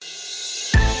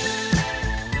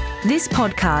This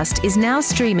podcast is now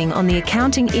streaming on the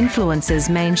Accounting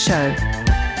Influencers main show.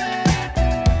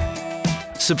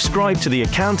 Subscribe to the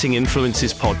Accounting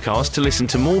Influencers podcast to listen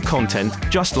to more content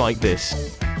just like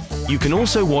this. You can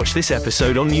also watch this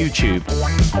episode on YouTube.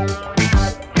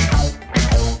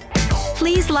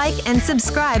 Please like and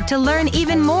subscribe to learn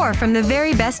even more from the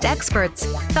very best experts,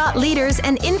 thought leaders,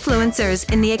 and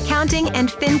influencers in the accounting and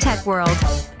fintech world.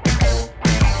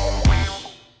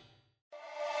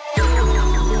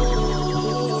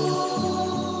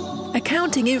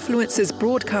 Accounting Influencers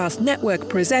Broadcast Network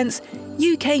presents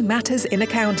UK Matters in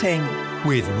Accounting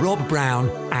with Rob Brown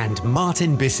and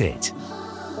Martin Bissett.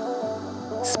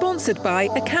 Sponsored by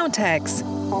Accountex.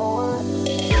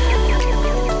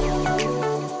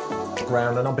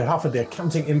 Brown, and on behalf of the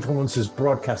Accounting Influencers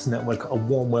Broadcast Network, a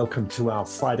warm welcome to our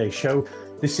Friday show.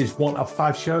 This is one of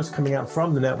 5 shows coming out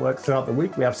from the network throughout the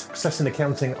week. We have Success in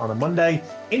Accounting on a Monday,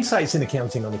 Insights in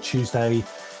Accounting on a Tuesday,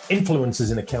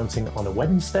 Influencers in Accounting on a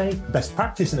Wednesday, Best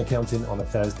Practice in Accounting on a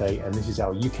Thursday, and this is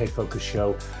our UK focus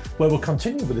show where we'll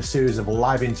continue with a series of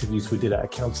live interviews we did at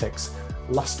Accountex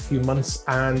last few months,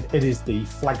 and it is the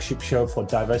flagship show for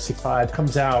Diversified.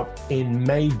 Comes out in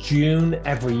May, June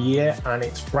every year, and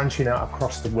it's branching out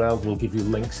across the world. We'll give you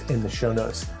links in the show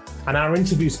notes. And our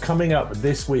interviews coming up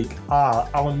this week are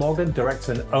Alan Morgan,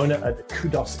 Director and Owner at the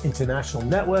Kudos International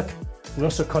Network. We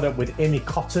also caught up with Amy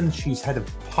Cotton. She's Head of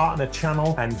Partner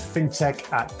Channel and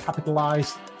FinTech at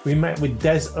Capitalize. We met with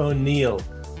Des O'Neill,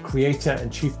 Creator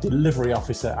and Chief Delivery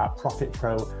Officer at Profit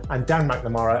Pro, and Dan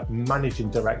McNamara, Managing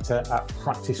Director at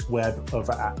Practice Web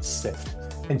over at Sift.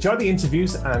 Enjoy the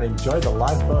interviews and enjoy the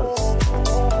live buzz.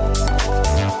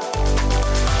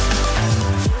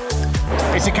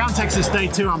 It's Accountex Day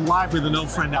 2. I'm live with an old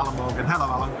friend, Alan Morgan. Hello,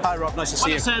 Alan. Hi, Rob. Nice to see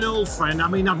you. When I say an old friend, I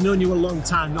mean I've known you a long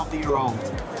time, not that you're old.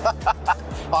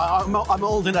 I'm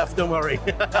old enough, don't worry.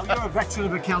 Well, you're a veteran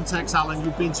of Accountex, Alan.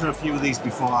 You've been to a few of these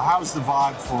before. How's the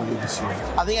vibe for you this year?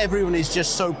 I think everyone is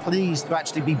just so pleased to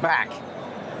actually be back.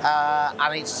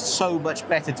 And it's so much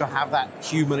better to have that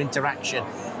human interaction.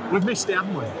 We've missed it,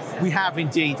 haven't we? We have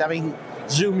indeed. I mean,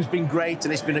 Zoom's been great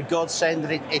and it's been a godsend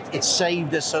and it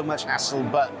saved us so much hassle,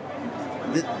 but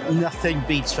nothing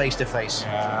beats face-to-face.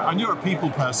 Yeah, and you're a people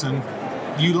person.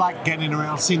 You like getting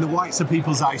around, seeing the whites of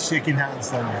people's eyes, shaking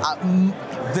hands, don't you?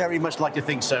 Very much like to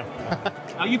think so.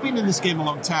 Now, you've been in this game a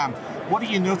long time. What are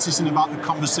you noticing about the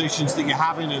conversations that you're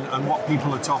having and what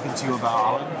people are talking to you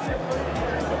about,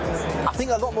 Alan? I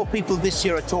think a lot more people this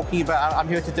year are talking about, I'm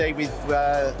here today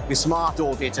with Smart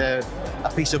Audit,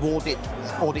 a piece of audit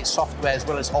software as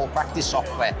well as whole practice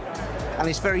software. And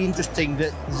it's very interesting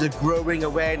that there's a growing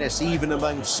awareness, even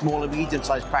among small and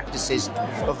medium-sized practices,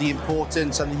 of the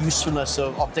importance and the usefulness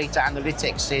of data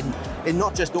analytics in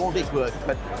not just audit work,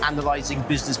 but analysing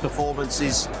business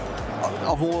performances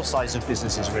of all sizes of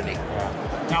businesses, really.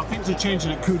 Now, things are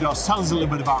changing at Kudos. Tell us a little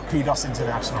bit about Kudos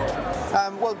International.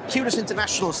 Well, Kudos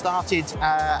International started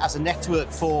as a network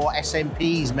for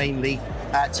SMPs, mainly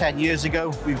 10 years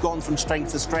ago. We've gone from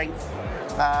strength to strength.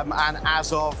 And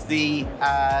as of the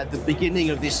beginning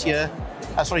of this year,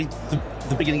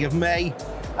 the beginning of May,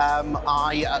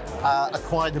 I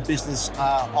acquired the business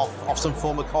of some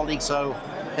former colleagues. So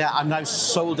yeah, I'm now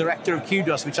sole director of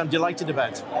Kudos, which I'm delighted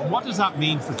about. What does that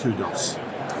mean for Kudos?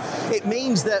 It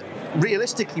means that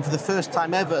realistically, for the first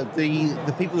time ever,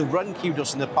 the people who've run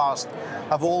Kudos in the past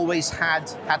have always had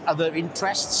other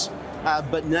interests.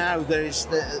 But now there is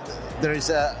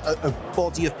a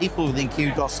body of people within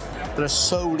Kudos that are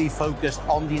solely focused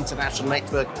on the international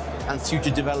network and future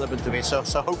development of it. So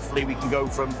hopefully we can go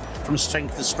from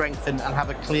strength to strength and have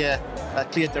a clear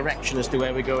direction as to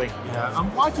where we're going. Yeah.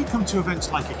 And why do you come to events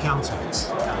like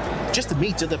Accountex? Just to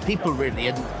meet other people, really,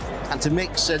 and to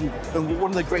mix. And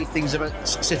one of the great things about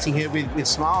sitting here with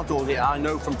Smart Audit, I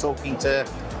know from talking to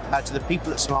the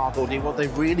people at Smart Audit, what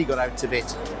they've really got out of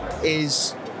it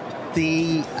is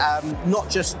the not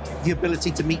just the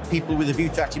ability to meet people with a view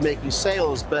to actually making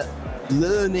sales, but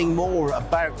learning more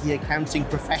about the accounting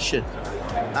profession,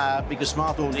 because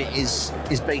Smart Audit is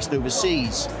based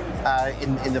overseas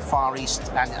in the Far East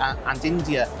and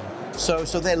India. So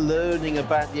they're learning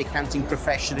about the accounting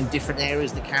profession in different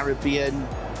areas, the Caribbean,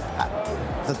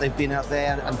 that they've been out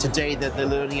there, and today they're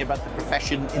learning about the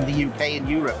profession in the UK and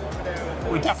Europe.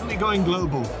 We're definitely going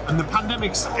global, and the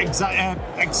pandemic's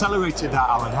accelerated that,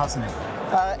 Alan, hasn't it?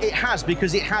 It has,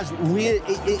 because it has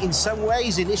in some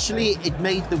ways, initially, it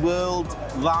made the world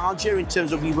larger in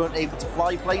terms of we weren't able to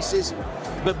fly places.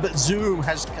 But Zoom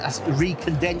has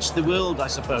recondensed the world, I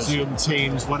suppose. Zoom,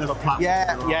 Teams, whatever platform.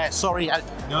 Yeah, sorry.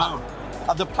 No.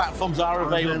 Other platforms are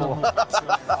available.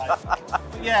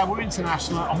 Yeah, we're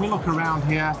international, and we look around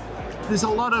here. there's a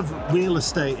lot of real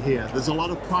estate here. There's a lot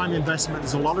of prime investment.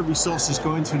 There's a lot of resources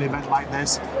going to an event like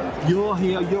this. You're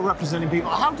here, you're representing people.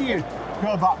 How do you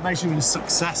go about measuring the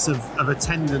success of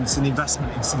attendance and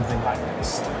investment in something like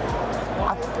this?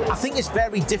 I think it's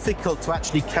very difficult to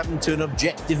actually come to an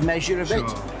objective measure of it.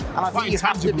 And I think you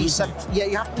have to be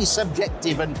you have to be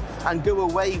subjective and go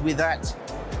away with that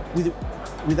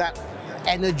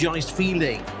energized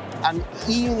feeling. And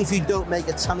even if you don't make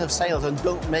a ton of sales and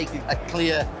don't make a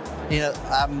clear,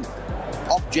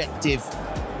 objective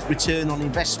return on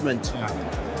investment,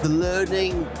 the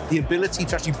learning, the ability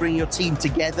to actually bring your team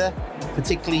together,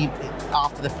 particularly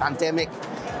after the pandemic,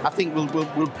 I think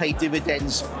will pay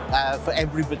dividends for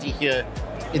everybody here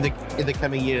in the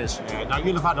coming years. Yeah, now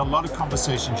you'll have had a lot of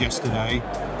conversations yesterday.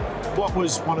 What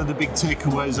was one of the big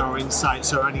takeaways or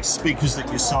insights, or any speakers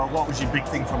that you saw? What was your big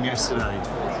thing from yesterday?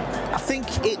 I think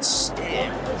it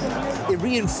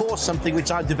reinforced something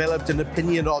which I developed an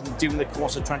opinion on during the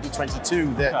course of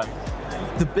 2022, that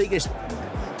the biggest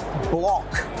block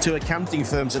to accounting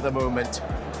firms at the moment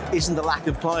isn't the lack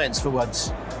of clients for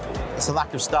once, it's the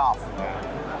lack of staff.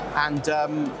 And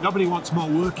nobody wants more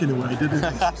work in a way, do they?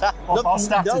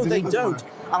 No, they don't.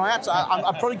 And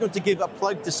I'm probably going to give a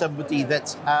plug to somebody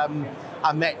that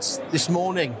I met this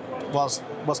morning whilst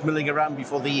milling around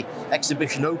before the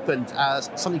exhibition opened,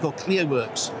 something called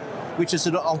ClearWorks, which is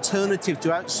an alternative to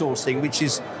outsourcing, which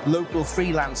is local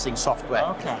freelancing software.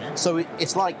 Okay. So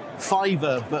it's like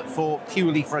Fiverr, but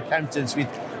purely for accountants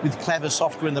with clever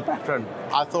software in the background.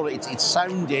 I thought it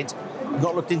sounded,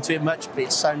 not looked into it much, but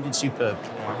it sounded superb.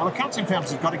 Well, accounting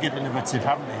firms have got to get innovative,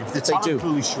 haven't they? If the talent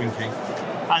pool is shrinking.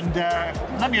 And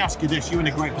let me ask you this, you're in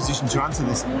a great position to answer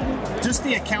this. Does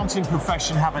the accounting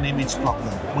profession have an image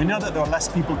problem? We know that there are less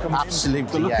people coming in.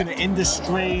 They're looking at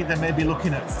industry, they may be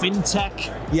looking at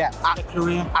fintech. Yeah,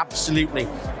 career. Absolutely.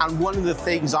 And one of the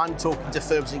things I'm talking to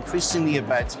firms increasingly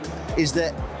about is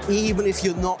that even if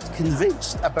you're not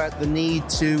convinced about the need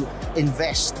to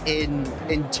invest in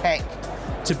tech,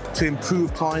 to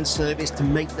improve client service, to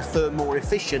make the firm more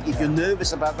efficient, if you're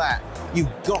nervous about that, you've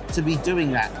got to be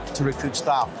doing that to recruit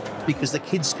staff, because the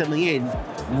kids coming in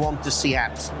want to see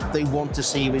apps. They want to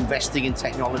see you investing in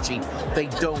technology. They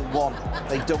don't want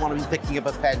to be picking up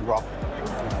a pen, Rob.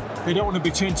 They don't want to be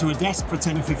chained to a desk for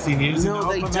 10 or 15 years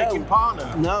and making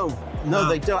partner. No,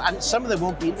 they don't. And some of them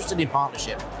won't be interested in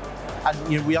partnership.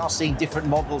 And we are seeing different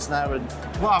models now. And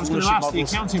well, I was going to ask, the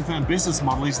accounting firm business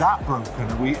model, is that broken?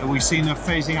 Are we seeing a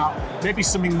phasing out, maybe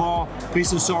something more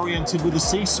business oriented with the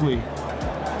C-suite?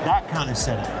 That kind of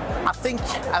setup. I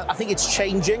think it's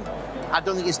changing. I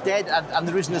don't think it's dead, and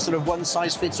there isn't a sort of one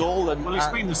size fits all. Well, it's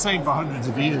been the same for hundreds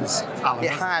of years, Alan. It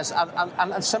has,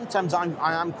 and sometimes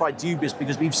I am quite dubious,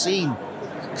 because we've seen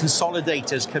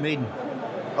consolidators come in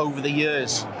over the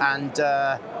years, and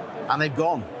they've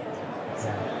gone.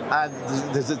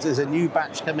 There's a new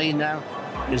batch coming in now,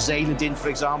 Zealand, for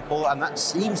example, and that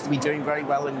seems to be doing very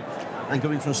well and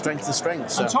going from strength to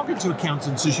strength. So. I'm talking to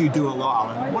accountants, as you do a lot,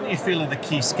 Alan. What do you feel are the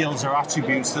key skills or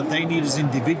attributes that they need as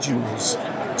individuals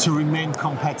to remain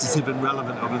competitive and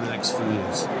relevant over the next few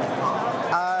years?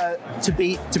 To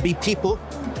be people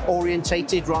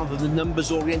orientated rather than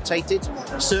numbers orientated,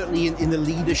 certainly in the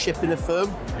leadership in a firm.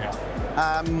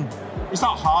 Yeah. Is that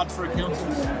hard for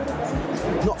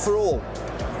accountants? Not for all.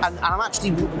 And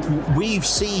actually, we've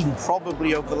seen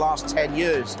probably over the last 10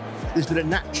 years, there's been a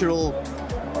natural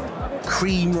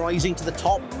cream rising to the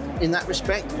top in that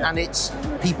respect, and it's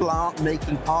people aren't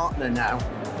making partner now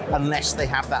unless they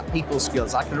have that people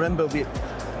skills. I can remember,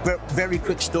 very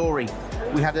quick story,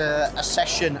 we had a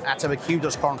session at a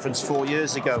Accountex conference 4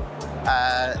 years ago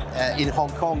in Hong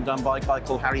Kong, done by a guy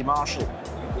called Harry Marshall.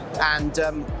 And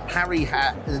Harry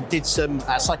did some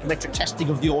psychometric testing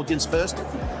of the audience first,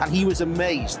 and he was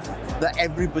amazed that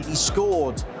everybody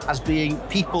scored as being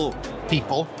people,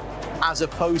 as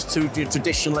opposed to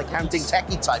traditional accounting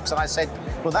techie types. And I said,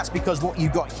 well, that's because what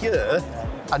you've got here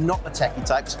are not the techie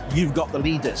types, you've got the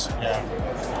leaders.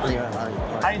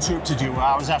 Yeah. I interrupted you.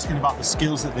 I was asking about the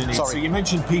skills that they need. Sorry. So you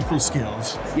mentioned people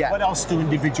skills. Yeah. What else do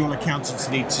individual accountants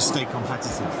need to stay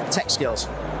competitive? Tech skills.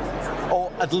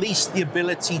 Or at least the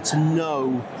ability to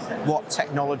know what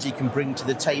technology can bring to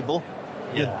the table.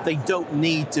 Yeah. They don't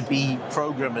need to be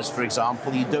programmers, for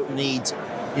example. You don't need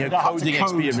coding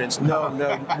experience. No,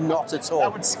 not at all.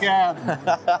 That would scare them.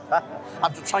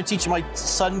 I'm trying to teach my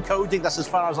son coding. That's as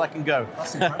far as I can go.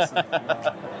 That's impressive.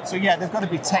 So yeah, they've got to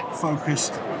be tech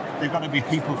focused. They've got to be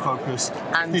people focused.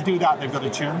 And if they do that, they've got a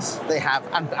chance. They have,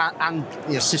 and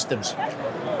systems.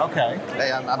 Okay.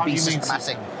 And be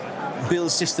systematic.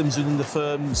 Build systems within the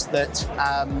firms that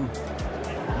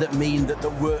mean that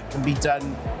the work can be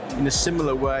done in a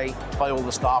similar way by all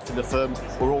the staff in the firm,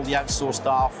 or all the outsourced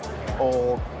staff,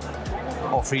 or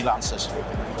freelancers.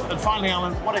 And finally,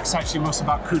 Alan, what excites you most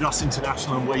about Kudos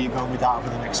International and where you're going with that over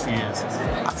the next few years?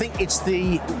 I think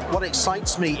what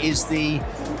excites me is the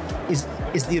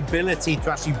ability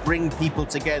to actually bring people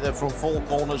together from 4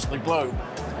 corners of the globe,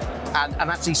 and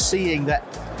actually seeing that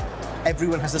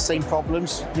everyone has the same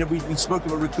problems. You know, we spoke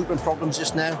about recruitment problems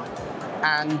just now,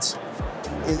 and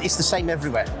it's the same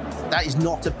everywhere. That is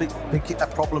not a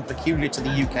problem peculiar to the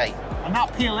UK. And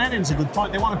that peer learning is a good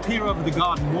point. They want to peer over the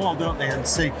garden wall, don't they, and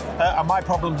see, are my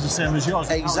problems the same as yours?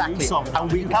 Exactly,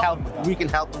 and we can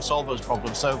help them solve those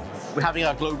problems. So we're having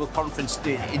our global conference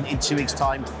in 2 weeks'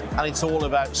 time, and it's all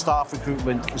about staff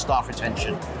recruitment and staff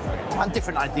retention, and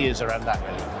different ideas around that,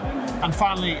 really. And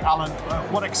finally, Alan,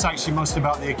 what excites you most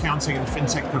about the accounting and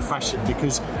fintech profession?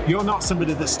 Because you're not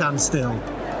somebody that stands still.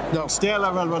 No. Stay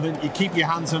level, you keep your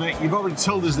hands on it. You've already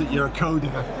told us that you're a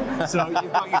coder, so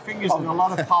you've got your fingers in a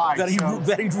lot of pies.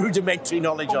 Very rudimentary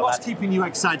knowledge of that. What's keeping you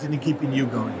excited and keeping you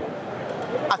going?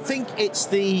 I think it's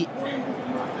the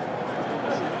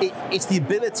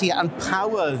ability and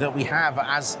power that we have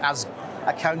as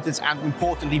accountants and,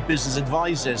 importantly, business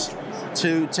advisors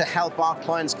to help our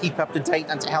clients keep up to date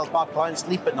and to help our clients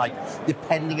sleep at night,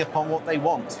 depending upon what they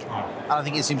want. And I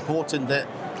think it's important that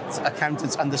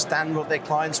accountants understand what their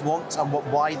clients want and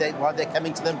why they're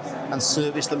coming to them, and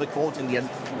service them accordingly. And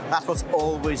that's what's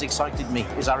always excited me,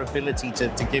 is our ability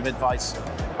to give advice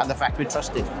and the fact we're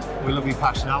trusted. We love your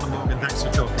passion, Alan Morgan. Thanks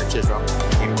for talking. Cheers, Rob.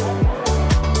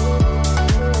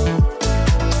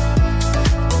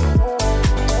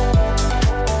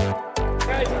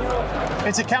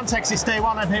 It's Accountex, it's day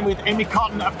one. I'm here with Amy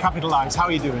Cotton of Capitalize. How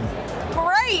are you doing?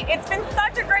 Great. It's been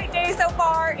such a great day so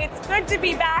far. It's good to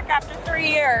be back after 3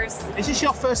 years. Is this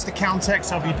your first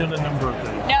Accountex, or have you done a number of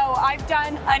them? No, I've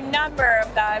done a number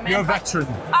of them. You're a veteran.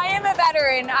 I am a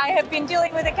veteran. I have been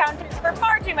dealing with accountants for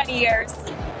far too many years.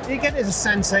 Do you get a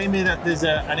sense, Amy, that there's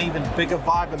an even bigger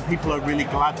vibe and people are really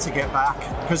glad to get back?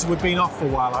 Because we've been off for a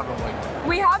while, haven't we?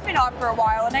 We have been off for a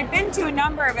while, and I've been to a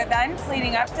number of events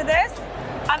leading up to this,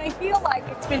 and I feel like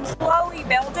it's been slowly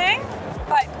building,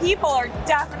 but people are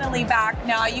definitely back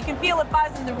now. You can feel a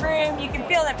buzz in the room. You can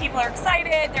feel that people are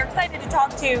excited. They're excited to talk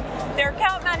to their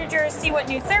account managers, see what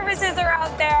new services are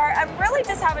out there, and really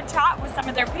just have a chat with some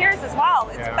of their peers as well.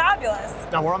 It's fabulous.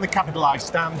 Now, we're on the Capitalize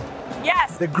stand.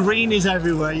 Yes. The green is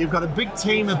everywhere. You've got a big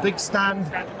team, a big stand.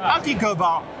 How do you go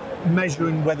about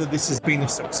measuring whether this has been a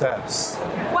success?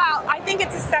 Well, I think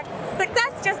it's a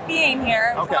success just being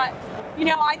here. Okay. But, you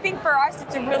know, I think for us,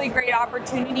 it's a really great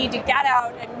opportunity to get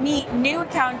out and meet new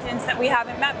accountants that we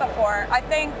haven't met before. I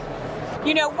think,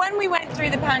 you know, when we went through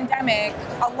the pandemic,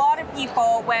 a lot of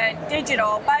people went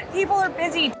digital, but people are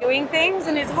busy doing things,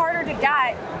 and it's harder to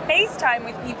get FaceTime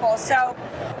with people. So,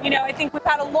 you know, I think we've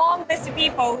had a long list of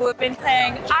people who have been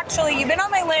saying, actually, you've been on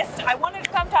my list. I wanted to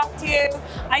come talk to you.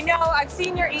 I know I've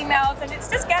seen your emails, and it's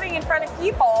just getting in front of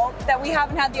people that we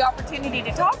haven't had the opportunity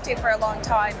to talk to for a long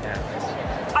time.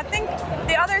 I think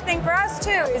the other thing for us too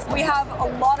is we have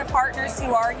a lot of partners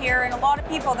who are here, and a lot of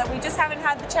people that we just haven't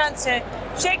had the chance to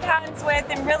shake hands with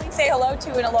and really say hello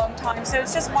to in a long time. So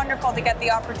it's just wonderful to get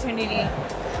the opportunity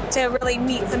to really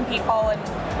meet some people.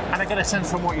 And I get a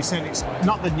sense from what you're saying, it's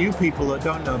not the new people that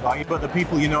don't know about you, but the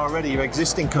people you know already, your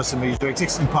existing customers, your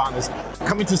existing partners,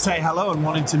 coming to say hello and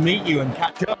wanting to meet you and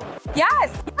catch up.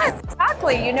 Yes,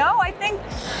 exactly. You know, I think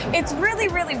it's really,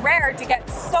 really rare to get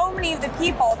so many of the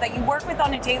people that you work with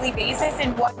on a daily basis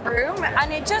in one room,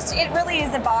 and it really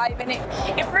is a vibe, and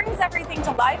it brings everything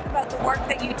to life about the work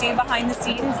that you do behind the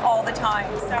scenes all the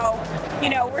time. So, you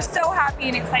know, we're so happy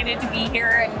and excited to be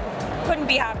here, and couldn't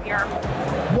be happier.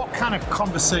 What kind of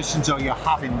conversations are you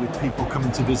having with people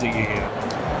coming to visit you here?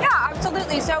 Yeah,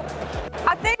 absolutely. So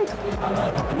I think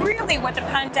really what the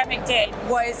pandemic did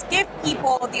was give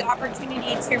people the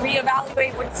opportunity to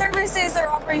reevaluate what services they're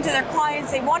offering to their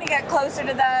clients. They want to get closer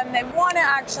to them. They want to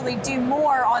actually do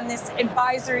more on this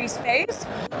advisory space.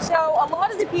 So a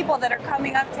lot of the people that are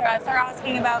coming up to us are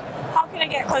asking about, how can I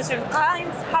get closer to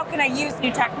clients? How can I use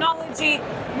new technology?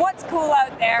 What's cool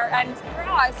out there? And for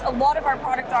us, a lot of our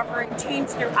product offering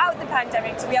changed throughout the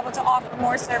pandemic to be able to offer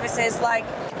more services like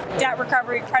debt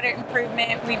recovery, credit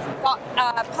improvement. We've got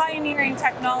pioneering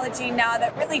technology now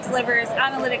that really delivers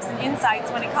analytics and insights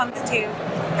when it comes to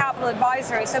capital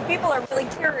advisory. So people are really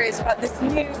curious about this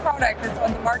new product that's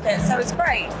on the market. So it's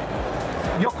great.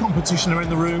 Your competition are in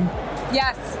the room.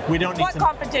 Yes. We don't need what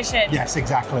competition? Yes,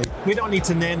 exactly. We don't need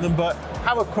to name them, but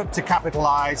how equipped to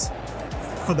capitalize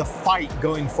for the fight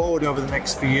going forward over the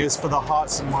next few years for the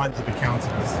hearts and minds of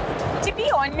accountants? To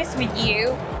be honest with you,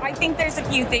 I think there's a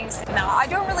few things in that. I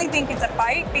don't really think it's a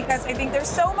fight because I think there's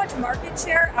so much market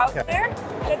share out there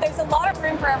that there's a lot of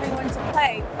room for everyone to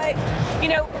play. But,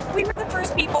 we were the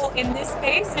first people in this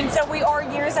space, and so we are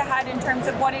years ahead in terms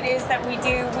of what it is that we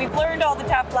do. We've learned all the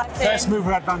tough lessons. First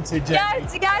mover advantage.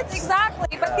 Yes,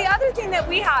 exactly. But the other thing that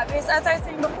we have is, as I was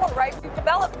saying before, right, we've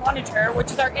developed Monitor,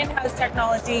 which is our in-house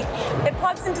technology. It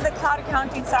plugs into the cloud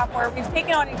accounting software. We've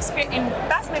taken on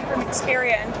investment from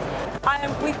Experian.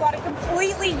 We've got a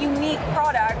completely unique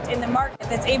product in the market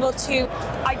that's able to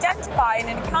identify in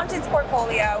an accountant's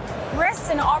portfolio risks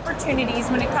and opportunities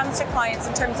when it comes to clients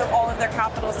in terms of all of their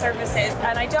capital services.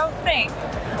 And I don't think,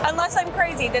 unless I'm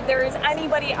crazy, that there is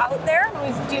anybody out there who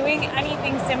is doing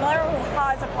anything similar who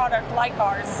has a product like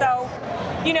ours. So,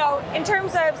 in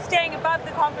terms of staying above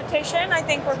the competition, I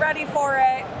think we're ready for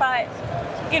it. But,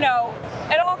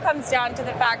 it all comes down to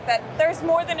the fact that there's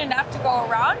more than enough to go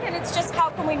around, and it's just how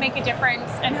can we make a difference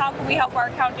and how can we help our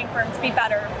accounting firms be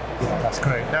better. That's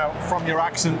great. Now, from your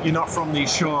accent, you're not from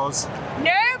these shores.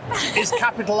 Nope. Is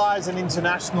Capitalize an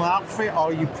international outfit, or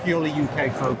are you purely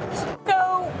UK focused?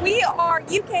 So we are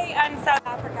UK and South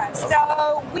Africa.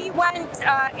 So we went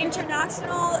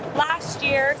international last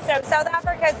year. So South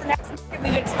Africa is the next market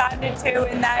we've expanded to,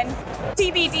 and then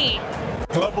TBD.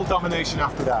 Global domination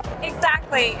after that.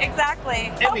 Exactly.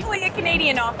 Hopefully a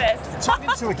Canadian office. Talking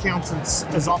to accountants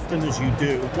as often as you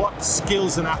do, what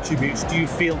skills and attributes do you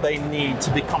feel they need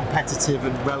to be competitive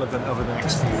and relevant over the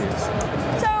next few years?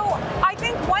 So I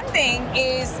think one thing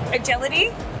is agility,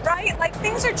 right? Like,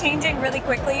 things are changing really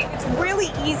quickly. It's really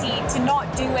easy to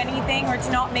not do anything or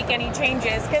to not make any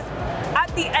changes because at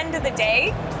the end of the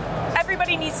day,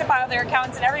 everybody needs to file their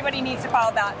accounts and everybody needs to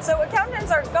file that. So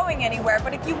accountants aren't going anywhere,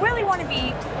 but if you really want to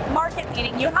be market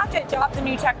leading, you have to adopt the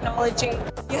new technology.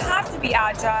 You have to be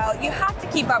agile. You have to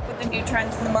keep up with the new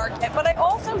trends in the market. But I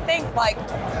also think,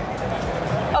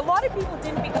 a lot of people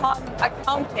didn't become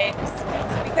accountants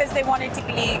because they wanted to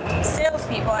be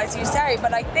salespeople, as you say,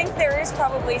 but I think there is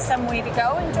probably some way to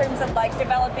go in terms of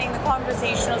developing the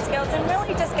conversational skills and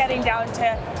really just getting down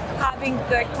to having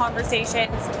good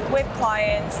conversations with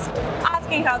clients,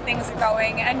 asking how things are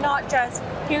going, and not just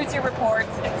here's your reports,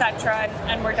 etc.,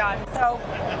 and we're done. So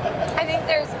I think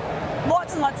there's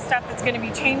lots and lots of stuff that's going to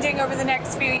be changing over the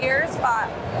next few years, but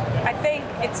I think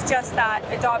it's just that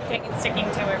adopting and sticking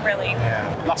to it, really.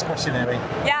 Yeah. Last question, Amy.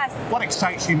 Yes. What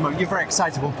excites you most? You're a very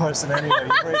excitable person anyway.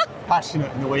 You're very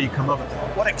passionate in the way you come up.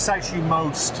 What excites you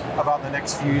most about the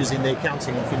next few years in the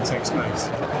accounting and fintech space?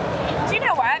 Do you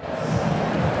know what?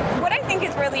 What I think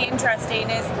is really interesting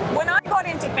is when I got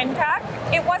into fintech,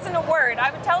 it wasn't a word.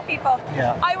 I would tell people,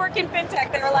 I work in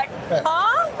fintech. They were like,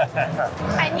 huh?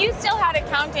 And you still had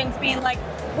accountants being like,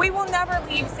 we will never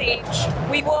leave Sage.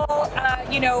 We will,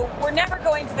 we're never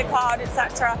going to the cloud,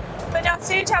 etc. But now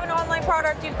Sage have an online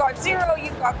product. You've got Xero,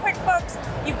 you've got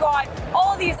QuickBooks, you've got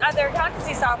all these other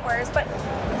accountancy softwares. But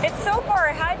it's so far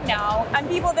ahead now, and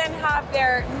people then have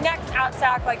their next out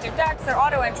stack, like their DEX, their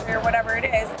auto entry, or whatever it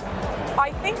is.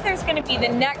 I think there's going to be the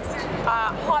next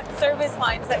hot service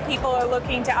lines that people are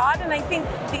looking to add, and I think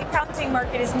the accounting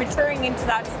market is maturing into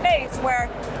that space where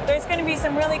there's going to be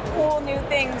some really cool new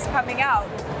things coming out.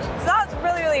 So that's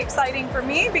really, really exciting for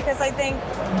me because I think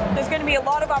there's going to be a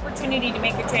lot of opportunity to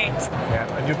make a change.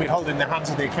 Yeah, and you'll be holding the hands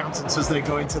of the accountants as they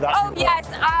go into that. Oh, yes,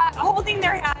 holding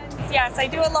their hands. Yes, I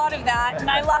do a lot of that, and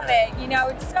I love it.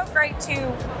 It's so great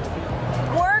to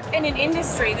work in an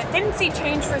industry that didn't see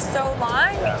change for so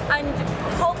long and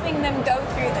helping them go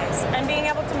through this and being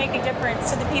able to make a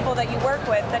difference to the people that you work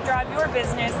with that drive your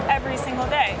business every single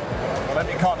day. Well, let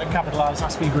me can't capitalize.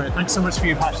 That's been great. Thanks so much for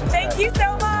your passion today. Thank you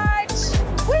so much.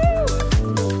 Woo!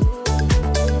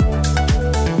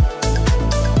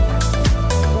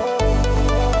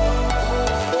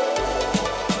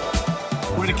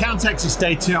 Accountex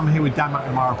Day 2. I'm here with Dan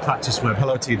McNamara of Practice Web.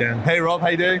 Hello to you, Dan. Hey Rob, how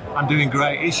you doing? I'm doing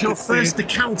great. It's your first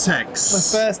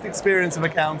Accountex. My first experience of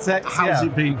Accountex. How's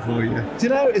it been for you? Do you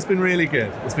know, it's been really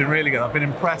good. It's been really good. I've been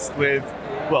impressed with,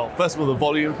 first of all, the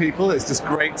volume of people. It's just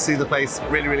great to see the place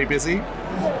really, really busy.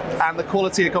 And the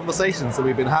quality of conversations that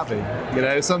we've been having.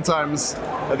 Sometimes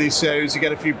at these shows you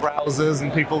get a few browsers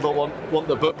and people don't want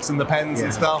the books and the pens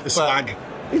and stuff. The swag.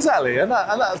 Exactly, and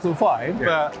that's all fine.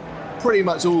 Yeah. But pretty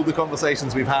much all the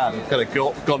conversations we've had have kind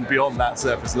of gone beyond that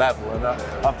surface level, and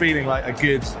I'm feeling like a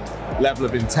good level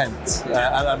of intent,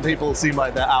 and people seem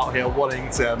like they're out here wanting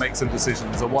to make some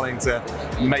decisions or wanting to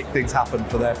make things happen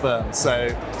for their firms. So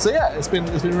yeah, it's been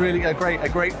really a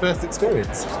great first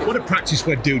experience. What does Practice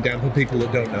Web do, Dan, for people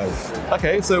that don't know?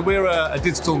 Okay, so we're a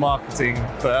digital marketing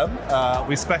firm.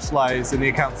 We specialise in the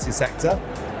accountancy sector.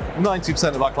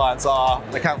 90% of our clients are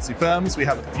accountancy firms. We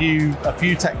have a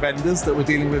few tech vendors that we're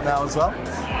dealing with now as well.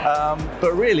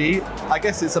 But really, I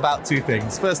guess it's about two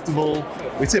things. First of all,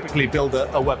 we typically build a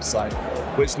website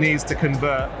which needs to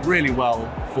convert really well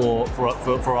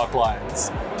for our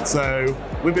clients. So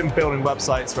we've been building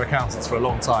websites for accountants for a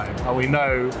long time, and we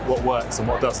know what works and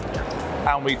what doesn't.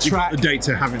 And we track the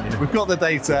data, haven't you? We've got the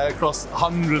data across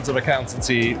hundreds of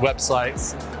accountancy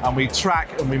websites, and we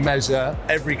track and we measure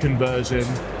every conversion,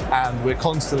 and we're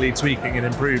constantly tweaking and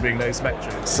improving those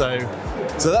metrics. So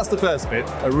that's the first bit,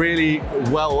 a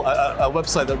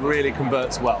website that really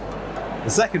converts well. The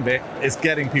second bit is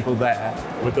getting people there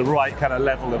with the right kind of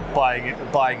level of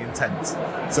buying intent.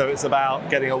 So it's about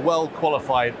getting a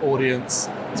well-qualified audience,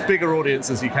 as bigger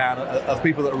audience as you can, of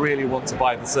people that really want to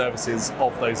buy the services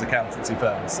of those accountancy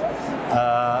firms.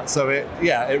 So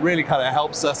it really kind of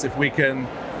helps us if we can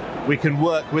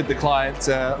work with the client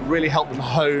to really help them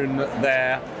hone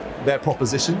their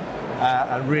proposition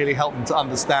and really help them to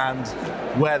understand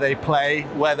where they play,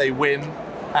 where they win,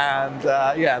 and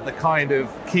the kind of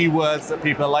keywords that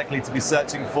people are likely to be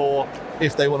searching for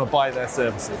if they want to buy their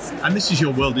services. And this is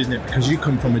your world, isn't it? Because you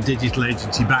come from a digital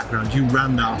agency background, you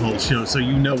ran that whole show, so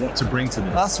you know what to bring to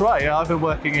this. That's right, yeah, I've been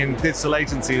working in digital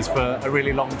agencies for a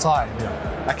really long time.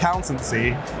 Yeah.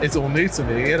 Accountancy is all new to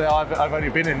me. You know, I've only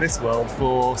been in this world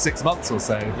for 6 months or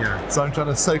so. Yeah. So I'm trying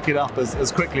to soak it up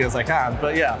as quickly as I can.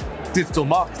 But yeah, digital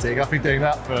marketing, I've been doing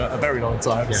that for a very long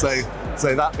time. Yes.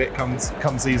 So that bit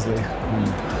comes easily.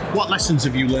 What lessons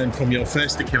have you learned from your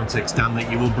first Accountex, Dan,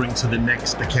 that you will bring to the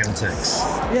next Accountex?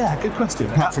 Yeah, good question.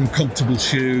 Apart from comfortable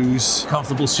shoes.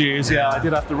 Comfortable shoes, yeah. I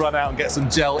did have to run out and get some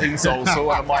gel insoles for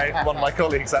one of my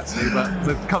colleagues actually, but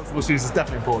the comfortable shoes is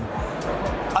definitely important.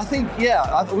 I think,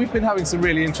 we've been having some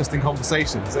really interesting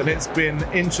conversations, and it's been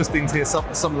interesting to hear some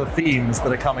of the themes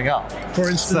that are coming up. For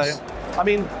instance? So, I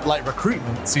mean, like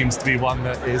recruitment seems to be one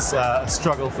that is a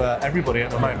struggle for everybody at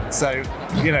the moment. So,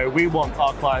 you know, we want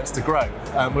our clients to grow,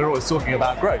 and we're always talking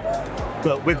about growth.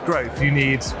 But with growth, you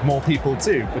need more people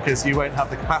too, because you won't have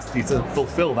the capacity to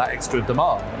fulfill that extra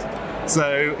demand.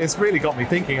 So it's really got me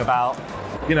thinking about,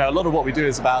 you know, a lot of what we do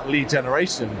is about lead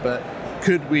generation, but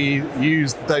could we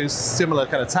use those similar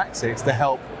kind of tactics to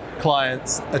help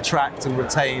clients attract and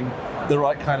retain the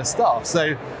right kind of staff?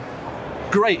 So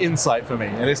great insight for me,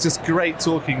 and it's just great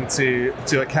talking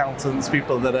to accountants,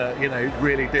 people that are, you know,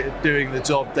 really doing the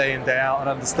job day in, day out, and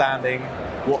understanding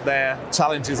what their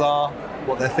challenges are,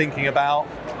 what they're thinking about,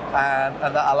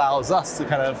 and that allows us to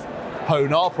kind of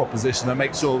hone our proposition and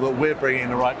make sure that we're bringing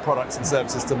the right products and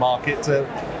services to market to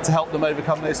help them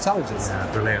overcome those challenges.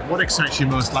 Yeah, brilliant. What excites you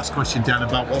most, last question, Dan,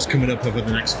 about what's coming up over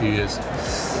the next few years?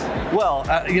 Well,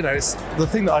 you know, it's the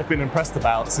thing that I've been impressed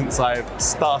about since I've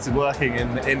started working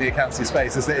in the accountancy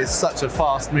space is that it's such a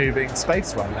fast-moving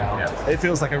space right now. Yeah. It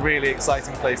feels like a really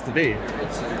exciting place to be.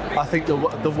 I think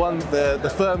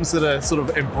the firms that are sort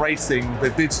of embracing the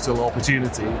digital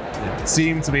opportunity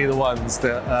seem to be the ones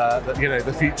that you know,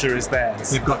 the future is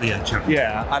theirs. They've got the edge.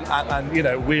 Yeah, and you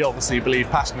know, we obviously believe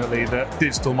passionately that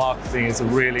digital marketing is a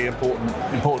really important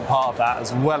part of that,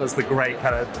 as well as the great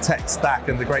kind of tech stack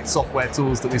and the great software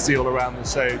tools that we see all around the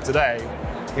show today.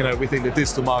 You know, we think that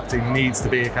digital marketing needs to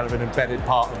be a kind of an embedded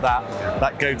part of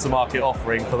that go-to-market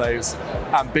offering for those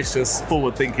ambitious,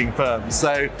 forward-thinking firms.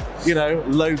 So, you know,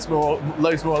 loads more of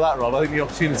that, Rob. I think the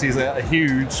opportunities are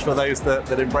huge for those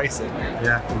that embrace it.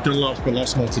 Yeah, we've done lots, but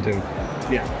lots more to do.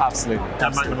 Yeah, absolutely.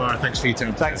 Dan McNamara, thanks for your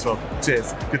time. Thanks, Rob.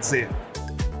 Cheers. Good to see you.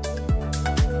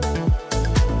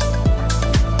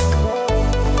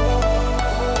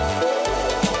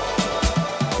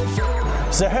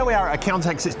 So here we are at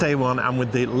Accountex, it's day one, and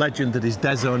with the legend that is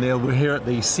Des O'Neill, we're here at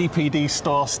the CPD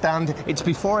store stand. It's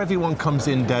before everyone comes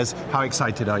in, Des. How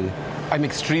excited are you? I'm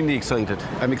extremely excited.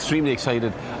 I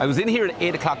was in here at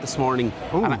 8 o'clock this morning,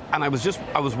 and I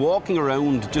was walking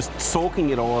around just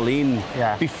soaking it all in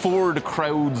before the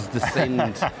crowds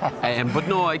descend. But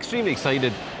no, extremely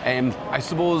excited. I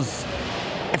suppose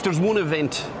if there's one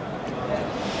event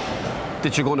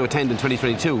that you're going to attend in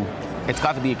 2022, it's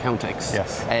got to be Accountex.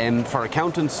 Yes. For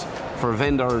accountants, for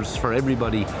vendors, for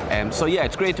everybody. So yeah,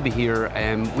 it's great to be here.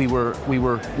 We were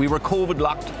COVID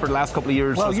locked for the last couple of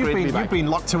years. Well, so you've been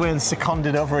locked away and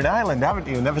seconded over in Ireland, haven't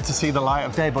you? Never to see the light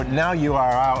of day. But now you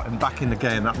are out and back in the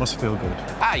game. That must feel good.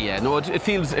 Yeah, no, it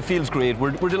feels great.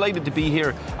 We're delighted to be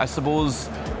here. I suppose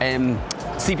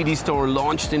CPD store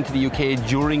launched into the UK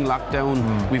during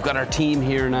lockdown. We've got our team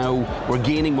here now. We're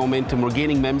gaining momentum. We're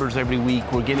gaining members every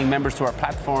week. We're gaining members to our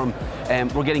platform.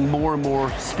 We're getting more and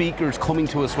more speakers coming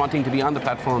to us wanting to be on the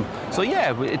platform. So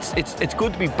yeah, it's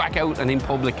good to be back out and in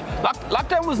public.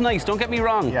 Lockdown was nice, don't get me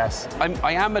wrong. Yes.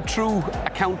 I am a true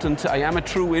accountant. I am a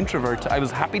true introvert. I was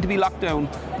happy to be locked down,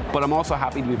 but I'm also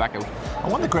happy to be back out.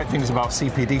 And one of the great things about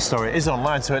CPD Store, it is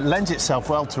online, so it lends itself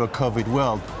well to a COVID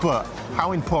world. But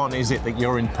how important is it that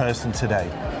you're in person today?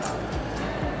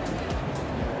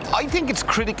 I think it's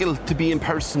critical to be in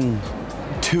person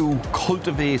to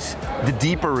cultivate the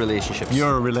deeper relationships.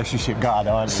 You're a relationship guy,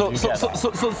 aren't you?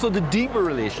 So the deeper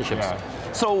relationships.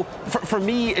 Yeah. So for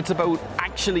me, it's about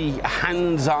actually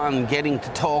hands-on getting to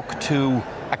talk to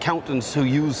accountants who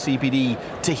use CPD,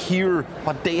 to hear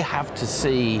what they have to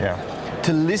say,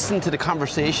 to listen to the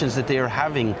conversations that they are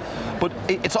having. But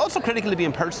it's also critical to be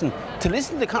in person, to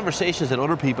listen to the conversations that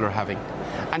other people are having,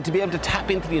 and to be able to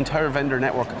tap into the entire vendor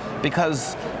network.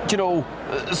 Because, you know,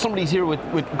 somebody's here with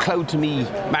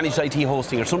Cloud2Me managed IT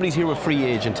hosting, or somebody's here with Free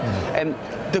Agent, and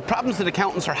the problems that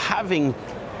accountants are having,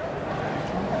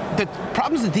 the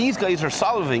problems that these guys are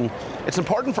solving, it's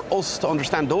important for us to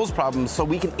understand those problems so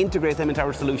we can integrate them into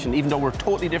our solution, even though we're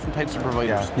totally different types of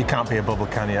providers. Yeah, you can't be a bubble,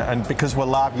 can you? And because we're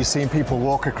live, you're seeing people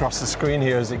walk across the screen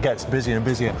here as it gets busier and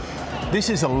busier. This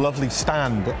is a lovely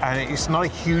stand, and it's not a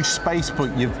huge space,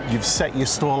 but you've set your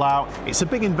stall out. It's a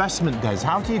big investment, Des.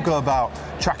 How do you go about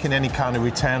tracking any kind of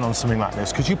return on something like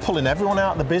this? Because you're pulling everyone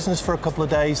out of the business for a couple of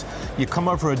days, you come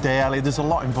over a day early, there's a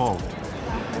lot involved.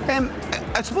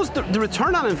 I suppose the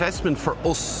return on investment for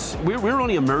us, we're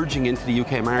only emerging into the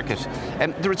UK market,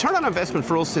 and the return on investment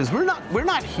for us is we're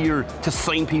not here to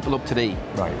sign people up today.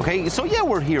 Right. Okay. So yeah,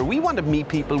 we're here. We want to meet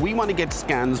people. We want to get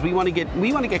scans. We want to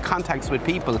get contacts with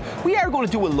people. We are going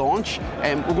to do a launch.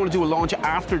 We're going to do a launch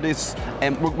after this.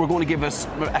 We're going to give us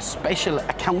a special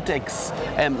Accountex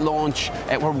launch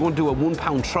where we're going to do a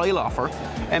 £1 trial offer.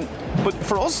 But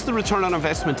for us, the return on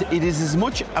investment, it is as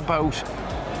much about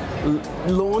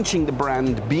launching the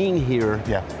brand, being here,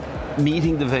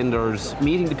 meeting the vendors,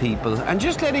 meeting the people, and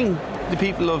just letting the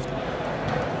people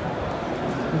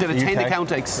that attend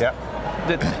Accountex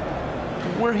that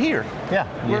we're here. Yeah,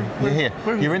 you're here.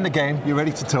 You're in the game. You're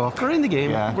ready to talk. We're in the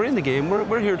game. Yeah. We're in the game.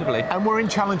 We're here to play. And we're in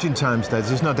challenging times, Des.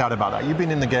 There's no doubt about that. You've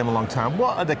been in the game a long time.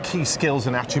 What are the key skills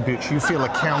and attributes you feel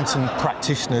accountant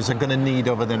practitioners are going to need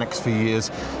over the next few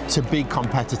years to be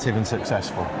competitive and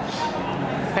successful?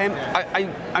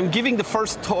 I'm giving the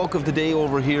first talk of the day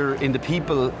over here in the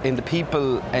people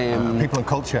people and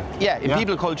culture. Yeah,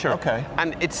 people and culture. Okay.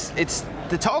 And it's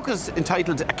the talk is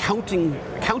entitled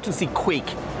Accountancy Quake,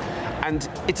 and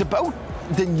it's about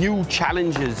the new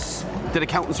challenges that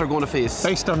accountants are going to face.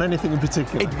 Based on anything in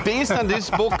particular? It's based on this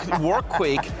book,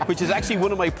 Workquake, which is actually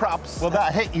one of my props. Well,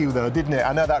 that hit you though, didn't it?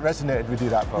 I know that resonated with you,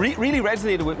 that book. Really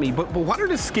resonated with me, but what are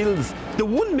the skills? The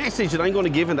one message that I'm going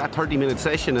to give in that 30-minute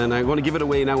session, and I'm going to give it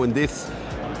away now in this,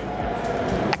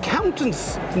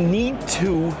 accountants need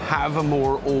to have a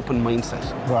more open mindset.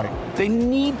 Right. They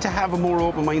need to have a more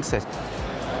open mindset.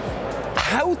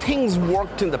 How things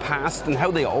worked in the past and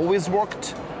how they always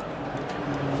worked,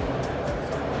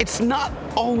 it's not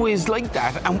always like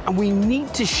that, and we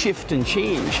need to shift and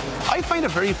change. I find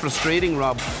it very frustrating,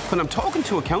 Rob, when I'm talking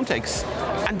to Accountex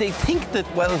and they think that,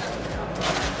 well,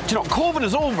 you know, COVID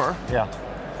is over. Yeah.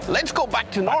 Let's go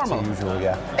back to normal. Back to usual,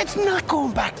 yeah. It's not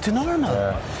going back to normal.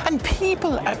 Yeah. And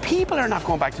people are not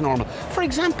going back to normal. For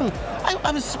example,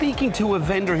 I was speaking to a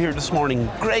vendor here this morning,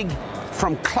 Greg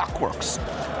from Clockworks,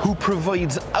 who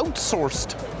provides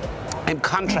outsourced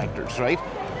contractors, right?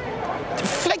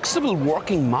 Flexible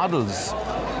working models.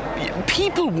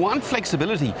 People want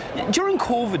flexibility. During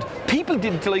COVID, people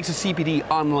did the likes of CPD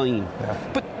online,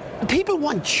 but people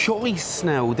want choice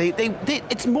now.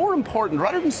 It's more important,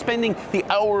 rather than spending the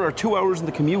hour or 2 hours in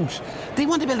the commute, they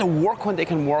want to be able to work when they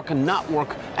can work and not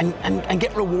work and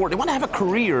get reward. They want to have a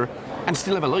career and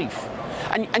still have a life.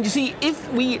 And you see,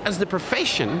 if we as the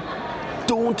profession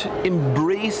don't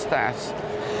embrace that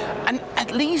and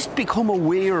at least become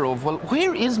aware of, well,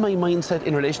 where is my mindset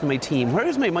in relation to my team? Where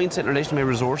is my mindset in relation to my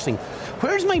resourcing?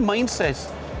 Where is my mindset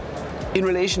in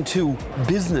relation to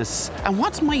business? And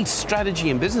what's my strategy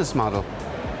and business model?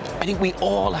 I think we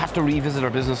all have to revisit our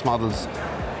business models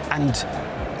and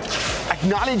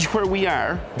acknowledge where we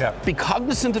are, be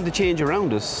cognizant of the change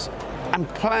around us, and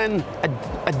plan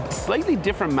a slightly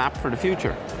different map for the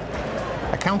future.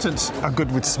 Accountants are good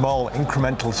with small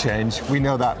incremental change, we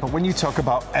know that, but when you talk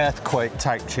about earthquake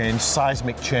type change,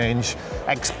 seismic change,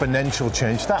 exponential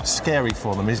change, that's scary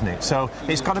for them, isn't it? So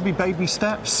it's got to be baby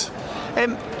steps.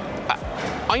 I'm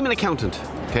an accountant,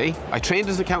 okay? I trained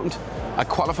as an accountant. I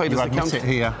qualified as an accountant.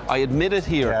 Here. I admit it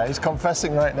here. Yeah, he's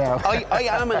confessing right now. I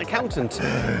am an accountant,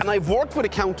 and I've worked with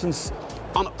accountants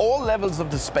on all levels of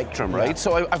the spectrum, right?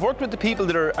 So I've worked with the people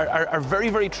that are very,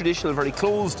 very traditional, very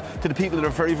closed, to the people that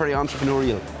are very, very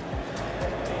entrepreneurial.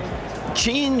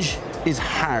 Change is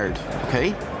hard, okay?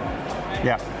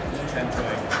 Yeah.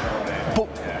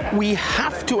 But we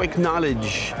have to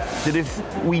acknowledge that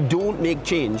if we don't make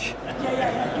change,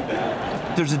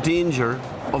 there's a danger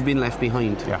of being left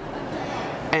behind. Yeah.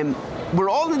 We're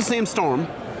all in the same storm,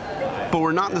 but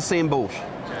we're not in the same boat.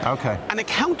 Okay. And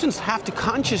accountants have to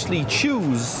consciously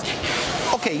choose,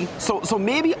 okay, so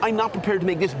maybe I'm not prepared to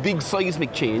make this big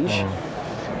seismic change,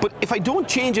 but if I don't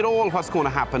change at all, what's going to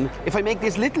happen? If I make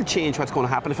this little change, what's going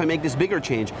to happen? If I make this bigger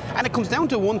change? And it comes down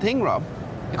to one thing, Rob.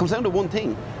 It comes down to one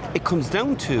thing. It comes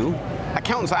down to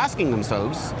accountants asking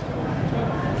themselves,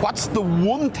 what's the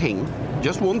one thing,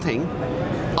 just one thing,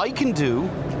 I can do?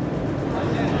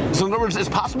 So in other words, it's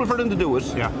possible for them to do it,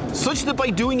 such that by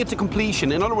doing it to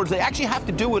completion, in other words, they actually have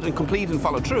to do it and complete and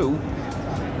follow through,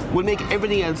 will make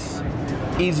everything else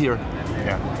easier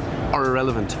or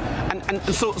irrelevant. And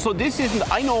so this isn't,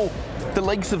 I know the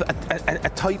likes of a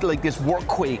title like this,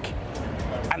 Workquake,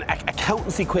 and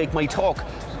Accountancy Quake, my talk,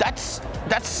 that's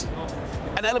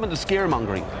an element of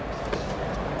scaremongering.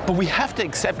 But we have to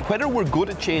accept, whether we're good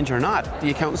at change or not,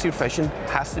 the accountancy profession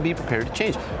has to be prepared to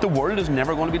change. The world is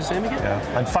never going to be the same again.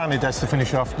 Yeah. And finally, Des, to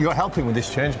finish off, you're helping with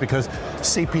this change because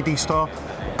CPD store,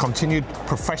 continued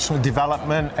professional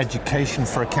development, education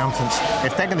for accountants.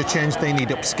 If they're going to change, they need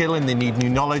upskilling, they need new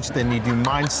knowledge, they need new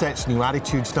mindsets, new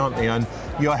attitudes, don't they? And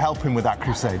you're helping with that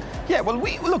crusade. Yeah, well,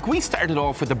 we started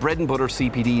off with the bread and butter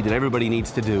CPD that everybody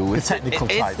needs to do. It's technical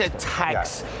type. It's the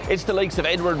tax. Yeah. It's the likes of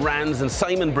Edward Rands and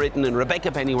Simon Britton and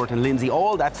Rebecca Pennyworth and Lindsay,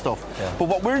 all that stuff. Yeah. But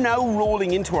what we're now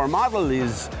rolling into our model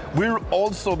is we're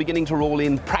also beginning to roll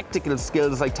in practical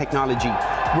skills like technology.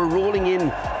 We're rolling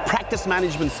in practice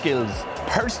management skills,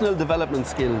 personal development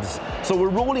skills. So we're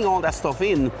rolling all that stuff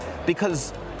in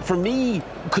because for me,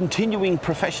 continuing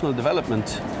professional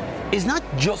development is not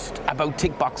just about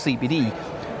tick box CPD.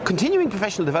 Continuing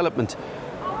professional development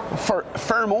for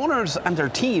firm owners and their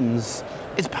teams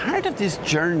is part of this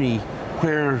journey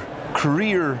where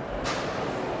career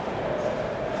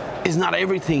is not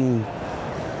everything,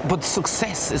 but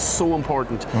success is so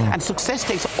important. And success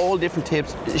takes all different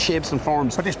shapes and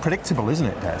forms. But it's predictable, isn't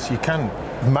it, Des? You can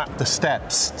map the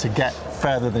steps to get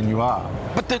further than you are.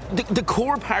 But the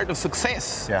core part of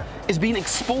success is being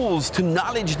exposed to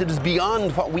knowledge that is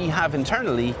beyond what we have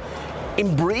internally,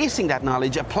 embracing that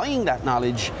knowledge, applying that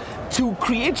knowledge to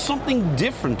create something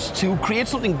different, to create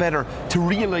something better, to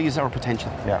realise our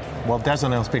potential. Yeah. Well, Des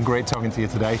O'Neill's been great talking to you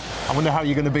today. I wonder how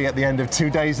you're going to be at the end of 2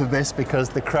 days of this because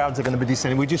the crowds are going to be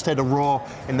descending. We just heard a roar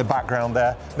in the background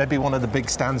there, maybe one of the big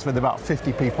stands with about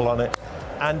 50 people on it.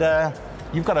 And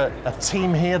you've got a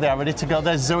team here, they're ready to go.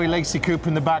 There's Zoe Lacey Cooper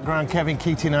in the background, Kevin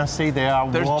Keating, I see. They are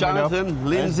There's warming Jonathan, up.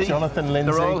 Lindsay. There's Jonathan,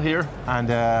 Lindsay. They're all here. And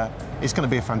it's going to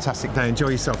be a fantastic day. Enjoy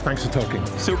yourself. Thanks for talking.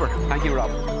 Super. Thank you,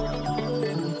 Rob.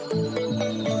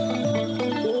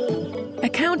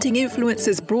 Accounting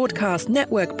Influencers Broadcast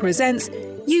Network presents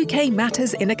UK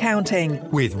Matters in Accounting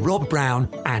with Rob Brown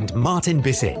and Martin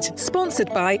Bissett.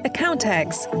 Sponsored by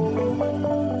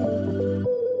Accountex.